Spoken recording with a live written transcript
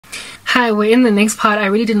Hi, we're in the next part. I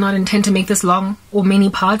really did not intend to make this long or many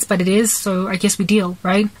parts, but it is, so I guess we deal,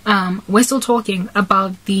 right? We're still talking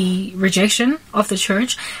about the rejection of the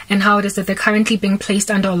church and how it is that they're currently being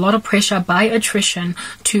placed under a lot of pressure by attrition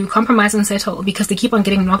to compromise and settle because they keep on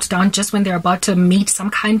getting knocked down just when they're about to meet some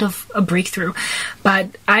kind of a breakthrough.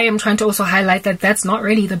 But I am trying to also highlight that that's not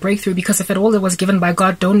really the breakthrough, because if at all it was given by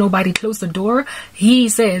God, don't nobody close the door. He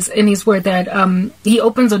says in his word that he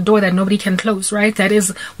opens a door that nobody can close, right? That is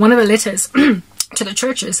one of the letters to the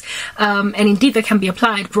churches, and indeed that can be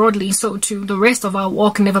applied broadly so to the rest of our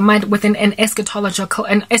walk, never mind within an eschatological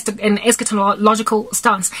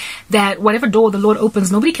stance, that whatever door the Lord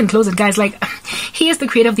opens, nobody can close it, guys. Like, he is the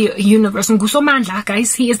creator of the universe,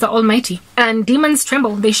 guys. He is the Almighty, and demons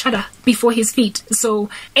tremble, they shudder before his feet. So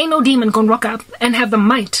ain't no demon gonna rock up and have the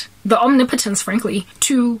might, the omnipotence, frankly,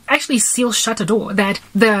 to actually seal shut a door that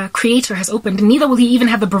the creator has opened. Neither will he even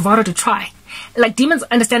have the bravado to try. Like, demons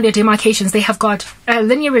understand their demarcations. They have got a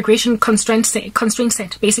linear regression constraint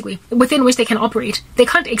set, basically, within which they can operate. They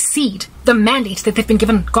can't exceed the mandate that they've been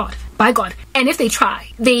given by God. And if they try,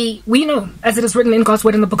 we know, as it is written in God's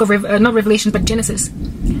word in the book of not Revelation but Genesis,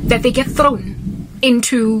 that they get thrown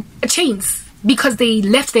into chains because they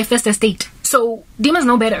left their first estate. So demons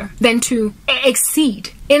know better than to exceed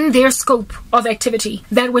in their scope of activity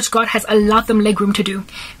that which God has allowed them legroom to do.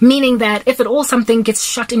 Meaning that if at all something gets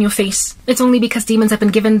shut in your face, it's only because demons have been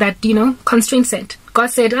given that, constraint set. God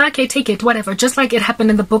said, okay, take it, whatever. Just like it happened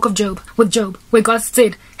in the book of Job, with Job, where God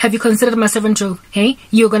said, have you considered my servant Job? Hey,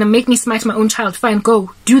 you're going to make me smite my own child. Fine,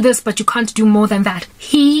 go, do this, but you can't do more than that.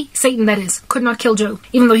 He, Satan that is, could not kill Job,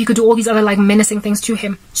 even though he could do all these other menacing things to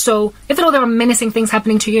him. So if at all there are menacing things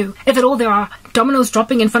happening to you, if at all there are dominoes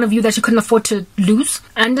dropping in front of you that you couldn't afford to lose,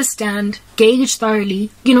 understand, gauge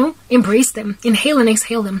thoroughly, embrace them, inhale and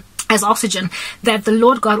exhale them as oxygen, that the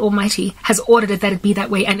Lord God Almighty has ordered it that it be that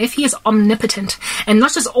way. And if he is omnipotent, and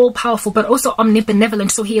not just all-powerful, but also omnibenevolent,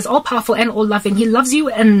 so he is all-powerful and all-loving, he loves you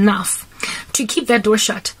enough to keep that door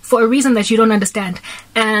shut for a reason that you don't understand.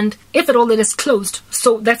 And if at all it is closed,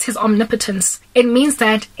 so that's his omnipotence, it means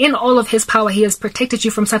that in all of his power he has protected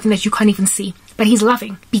you from something that you can't even see. But he's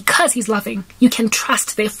loving. Because he's loving, you can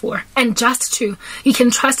trust, therefore, and just too, you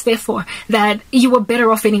can trust, therefore, that you were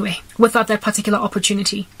better off anyway without that particular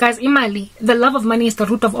opportunity. Guys, imali, the love of money is the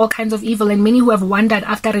root of all kinds of evil, and many who have wandered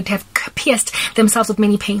after it have pierced themselves with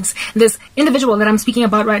many pains. This individual that I'm speaking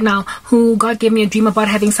about right now, who God gave me a dream about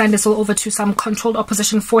having signed this all over to some controlled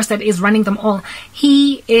opposition force that is running them all,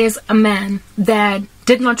 he is a man that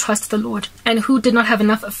did not trust the Lord and who did not have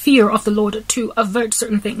enough fear of the Lord to avert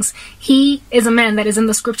certain things. He is a man that is in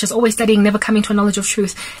the scriptures, always studying, never coming to a knowledge of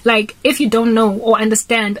truth. Like, if you don't know or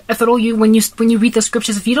understand, if at all when you read the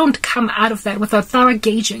scriptures, if you don't come out of that with a thorough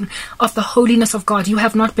gauging of the holiness of God, you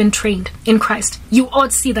have not been trained in Christ. You ought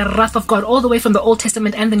to see the wrath of God all the way from the Old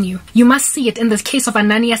Testament and the New. You must see it in the case of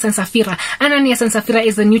Ananias and Sapphira. Ananias and Sapphira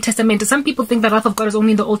is the New Testament. Some people think the wrath of God is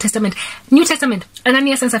only in the Old Testament. New Testament,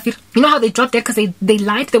 Ananias and Sapphira. You know how they dropped dead because they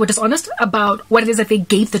lied? They were dishonest about what it is that they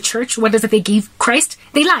gave the church, what it is that they gave Christ.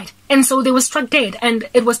 They lied. And so they were struck dead. And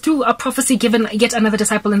it was through a prophecy given yet another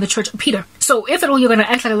disciple in the church, Peter. So if at all you're going to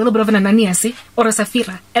act like a little bit of an Ananias or a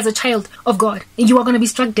Sapphira as a child of God, you are going to be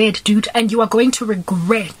struck dead, dude. And you are going to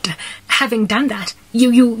regret having done that.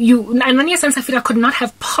 Ananias and Sapphira could not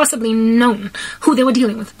have possibly known who they were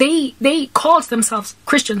dealing with. They called themselves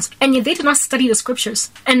Christians, and yet they did not study the scriptures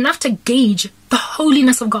enough to gauge the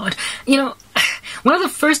holiness of God. One of the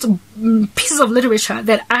first pieces of literature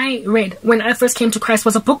that I read when I first came to Christ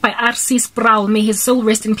was a book by R.C. Sproul, may his soul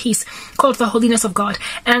rest in peace, called The Holiness of God.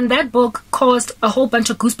 And that book caused a whole bunch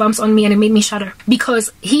of goosebumps on me, and it made me shudder,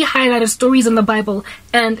 because he highlighted stories in the Bible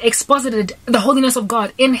and exposited the holiness of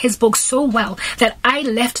God in his book so well that I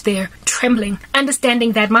left there trembling,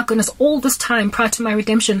 understanding that, my goodness, all this time prior to my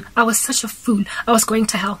redemption, I was such a fool. I was going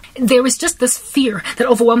to hell. There is just this fear that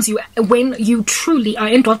overwhelms you when you truly are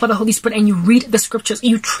indwelt by the Holy Spirit and you read the scriptures.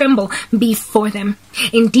 You tremble before them.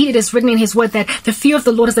 Indeed, it is written in his word that the fear of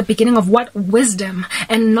the Lord is the beginning of what wisdom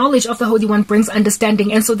and knowledge of the Holy One brings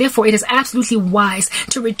understanding. And so therefore it is absolutely wise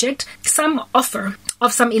to reject some offer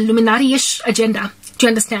of some Illuminati-ish agenda, do you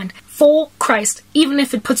understand, for Christ, even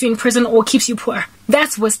if it puts you in prison or keeps you poor.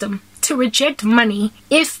 That's wisdom. To reject money,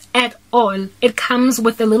 if at all, it comes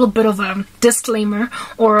with a little bit of a disclaimer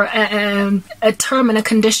or a term and a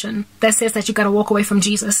condition that says that you got to walk away from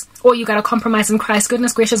Jesus or you got to compromise in Christ.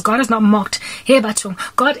 Goodness gracious, God is not mocked. Hey, Batung,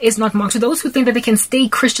 God is not mocked. To those who think that they can stay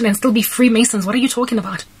Christian and still be Freemasons, what are you talking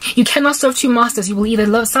about? You cannot serve two masters. You will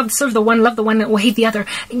either serve the one, love the one, or hate the other.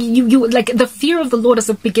 You like, the fear of the Lord is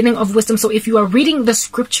the beginning of wisdom. So if you are reading the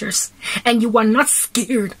scriptures and you are not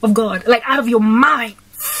scared of God, like out of your mind,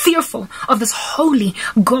 fearful of this holy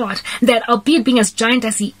God that, albeit being as giant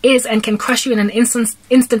as he is and can crush you in an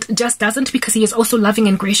instant, just doesn't, because he is also loving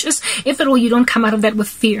and gracious. If at all you don't come out of that with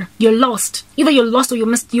fear, you're lost. Either you're lost or you're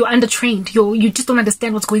undertrained. You just don't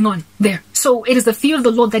understand what's going on there. So it is the fear of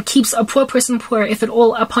the Lord that keeps a poor person poor. If at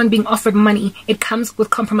all, upon being offered money, it comes with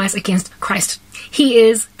compromise against Christ. He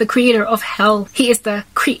is the creator of hell. He is the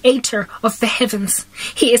creator of the heavens.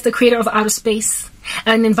 He is the creator of outer space,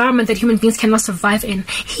 an environment that human beings cannot survive in.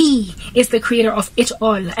 He is the creator of it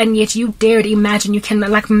all, and yet you dared imagine you can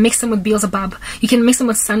mix him with Beelzebub. You can mix him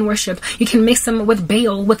with sun worship. You can mix him with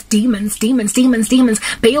Baal, with demons.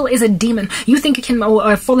 Baal is a demon. You think you can,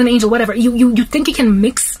 or a fallen angel, whatever. You think you can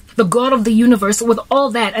mix the God of the universe with all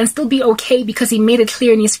that and still be okay, because he made it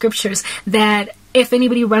clear in his scriptures that if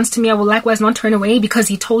anybody runs to me, I will likewise not turn away, because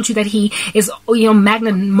he told you that he is,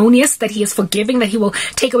 magnanimous, that he is forgiving, that he will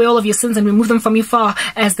take away all of your sins and remove them from you far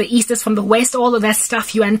as the east is from the west. All of that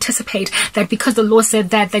stuff, you anticipate that because the Lord said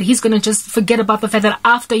that he's going to just forget about the fact that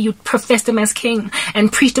after you professed him as king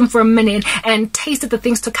and preached him for a minute and tasted the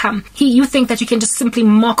things to come, you think that you can just simply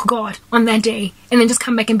mock God on that day and then just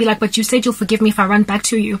come back and be like, but you said you'll forgive me if I run back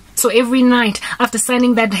to you. So every night after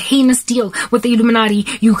signing that heinous deal with the Illuminati,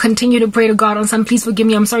 you continue to pray to God on some, please forgive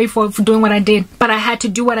me, I'm sorry for doing what I did, but I had to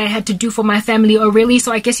do what I had to do for my family. Or really?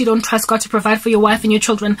 So I guess you don't trust God to provide for your wife and your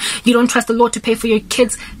children. You don't trust the Lord to pay for your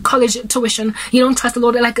kids' college tuition. You don't trust the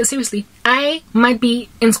Lord. Seriously, I might be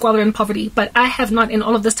in squalor and poverty, but I have not in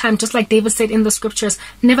all of this time, just like David said in the scriptures,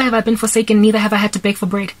 never have I been forsaken, neither have I had to beg for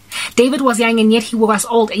bread. David was young and yet he was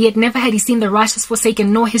old, yet never had he seen the righteous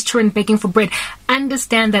forsaken, nor his children begging for bread.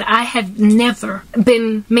 Understand that I have never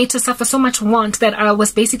been made to suffer so much want that I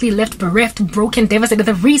was basically left bereft, broken, devastated.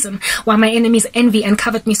 The reason why my enemies envy and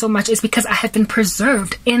covet me so much is because I have been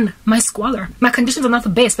preserved in my squalor. My conditions are not the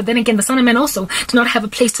best, but then again, the Son of Man also did not have a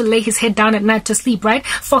place to lay his head down at night to sleep, right?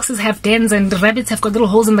 Foxes have dens and rabbits have got little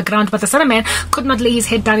holes in the ground, but the Son of Man could not lay his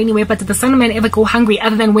head down anywhere. But did the Son of Man ever go hungry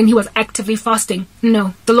other than when he was actively fasting?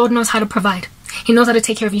 No. The Lord knows how to provide. He knows how to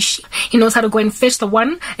take care of his sheep. He knows how to go and fetch the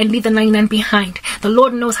one and leave the 99 behind. The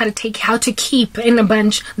Lord knows how to keep in a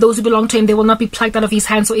bunch those who belong to him. They will not be plucked out of his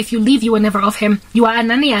hand. So if you leave, you are never of him. You are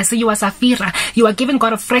Ananias, you are Sapphira. You are giving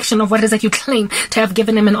God a fraction of what it is that you claim to have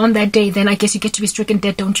given him. And on that day, then I guess you get to be stricken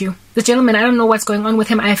dead, don't you? The gentleman, I don't know what's going on with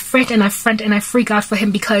him. I fret and I front and I freak out for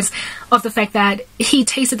him because of the fact that he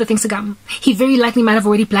tasted the things to come. He very likely might have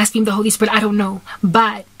already blasphemed the Holy Spirit. I don't know.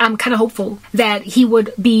 But I'm kind of hopeful that he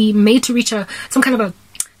would be made to reach some kind of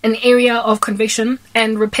an area of conviction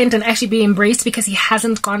and repent and actually be embraced, because he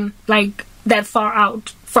hasn't gone that far out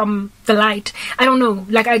from the light. I don't know.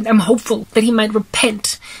 I'm hopeful that he might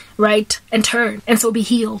repent, right, and turn, and so be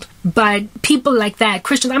healed. But people like that,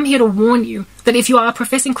 Christians, I'm here to warn you that if you are a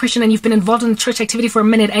professing Christian and you've been involved in church activity for a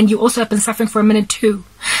minute and you also have been suffering for a minute too,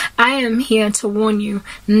 I am here to warn you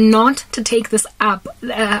not to take this up.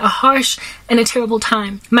 A harsh and a terrible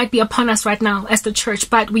time might be upon us right now as the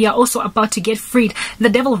church, but we are also about to get freed. The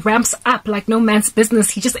devil ramps up like no man's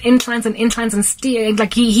business. He just inclines and steers.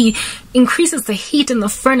 He increases the heat in the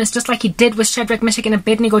furnace, just like he did with Shadrach, Meshach, and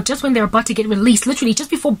Abednego just when they're about to get released. Literally,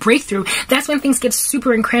 just before breakthrough. That's when things get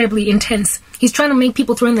super incredibly intense. He's trying to make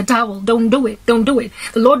people throw in the towel. Don't do it. Don't do it.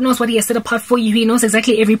 The Lord knows what he has set apart for you. He knows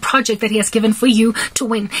exactly every project that he has given for you to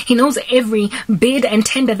win. He knows every bid and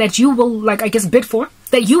tender that you will, bid for,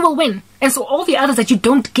 that you will win. And so all the others that you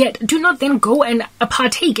don't get, do not then go and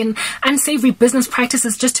partake in unsavory business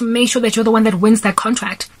practices just to make sure that you're the one that wins that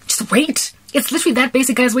contract. Just wait. It's literally that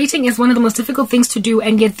basic, guys. Waiting is one of the most difficult things to do,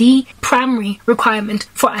 and yet the primary requirement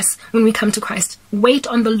for us when we come to Christ. Wait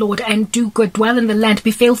on the Lord and do good. Dwell in the land.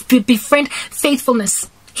 Befriend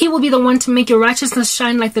faithfulness. He will be the one to make your righteousness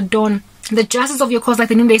shine like the dawn, the justice of your cause like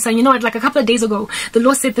the noonday sun. You know what? A couple of days ago, the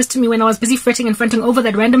Lord said this to me when I was busy fretting and fronting over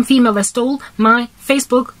that random female that stole my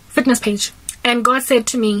Facebook fitness page. And God said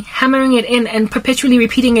to me, hammering it in and perpetually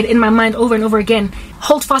repeating it in my mind over and over again,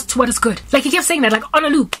 hold fast to what is good. He kept saying that, on a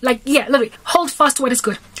loop. Literally, hold fast to what is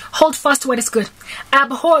good. Hold fast to what is good.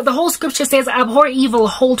 Abhor, the whole scripture says, abhor evil,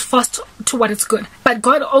 hold fast to what is good. But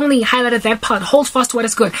God only highlighted that part, hold fast to what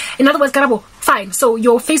is good. In other words, Garabo, fine, so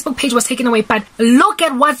your Facebook page was taken away, but look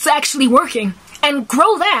at what's actually working and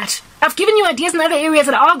grow that. I've given you ideas in other areas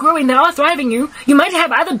that are growing, that are thriving you. You might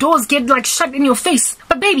have other doors get shut in your face.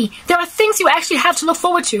 But baby, there are things you actually have to look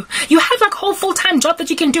forward to. You have a whole full-time job that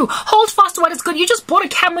you can do. Hold fast to what is good. You just bought a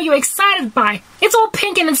camera you're excited by. It's all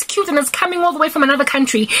pink and it's cute and it's coming all the way from another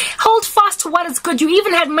country. Hold fast to what is good. You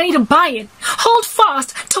even had money to buy it. Hold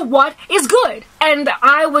fast to what is good. And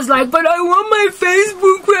I was like, but I want my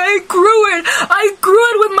Facebook where I grew it. I grew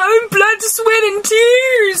it with my own blood, sweat, and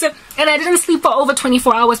tears. And I didn't sleep for over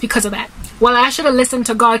 24 hours because of that. Well, I should have listened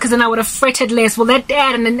to God, because then I would have fretted less. Will that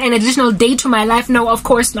add an additional day to my life? No, of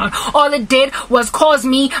course not. All it did was cause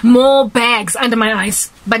me more bags under my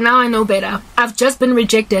eyes. But now I know better. I've just been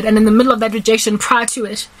rejected, and in the middle of that rejection, prior to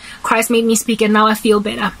it, Christ made me speak, and now I feel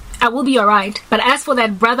better. I will be alright. But as for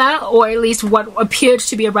that brother, or at least what appeared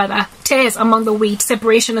to be a brother, tares among the wheat,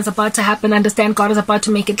 separation is about to happen. Understand, God is about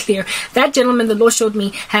to make it clear. That gentleman the Lord showed me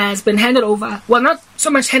has been handed over. Well, not so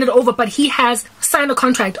much handed over, but he has signed a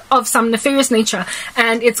contract of some nefarious nature,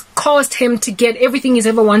 and it's caused him to get everything he's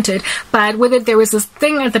ever wanted. But with it, there was this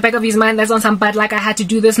thing at the back of his mind that's on some bad, like I had to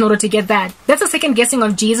do this in order to get that. That's a second guessing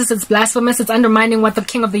of Jesus. It's blasphemous. It's undermining what the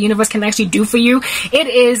King of the universe can actually do for you. It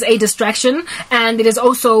is a distraction, and it is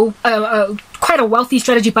also quite a wealthy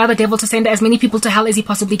strategy by the devil to send as many people to hell as he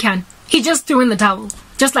possibly can. He just threw in the towel.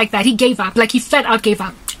 Just like that. He gave up. Like, he flat out gave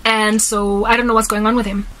up. And so I don't know what's going on with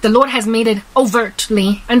him. The Lord has made it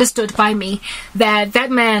overtly understood by me that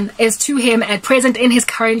that man is to him at present, in his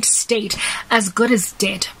current state, as good as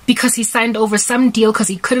dead, because he signed over some deal because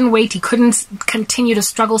he couldn't wait. He couldn't continue to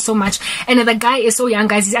struggle so much. And the guy is so young,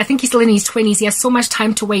 guys. I think he's still in his 20s. He has so much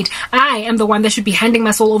time to wait. I am the one that should be handing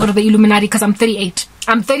my soul over to the Illuminati, because I'm 38.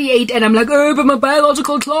 I'm 38 and I'm like, oh, but my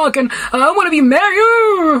biological clock, and I want to be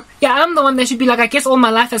married. Yeah, I'm the one that should be like, I guess all my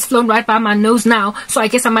life has flown right by my nose now, so I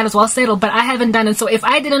guess I might as well settle. But I haven't done it. So if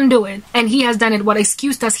I didn't do it and he has done it, what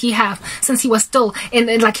excuse does he have, since he was still in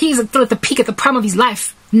like, he's still at the peak, at the prime of his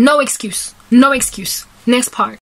life? No excuse. No excuse. Next part.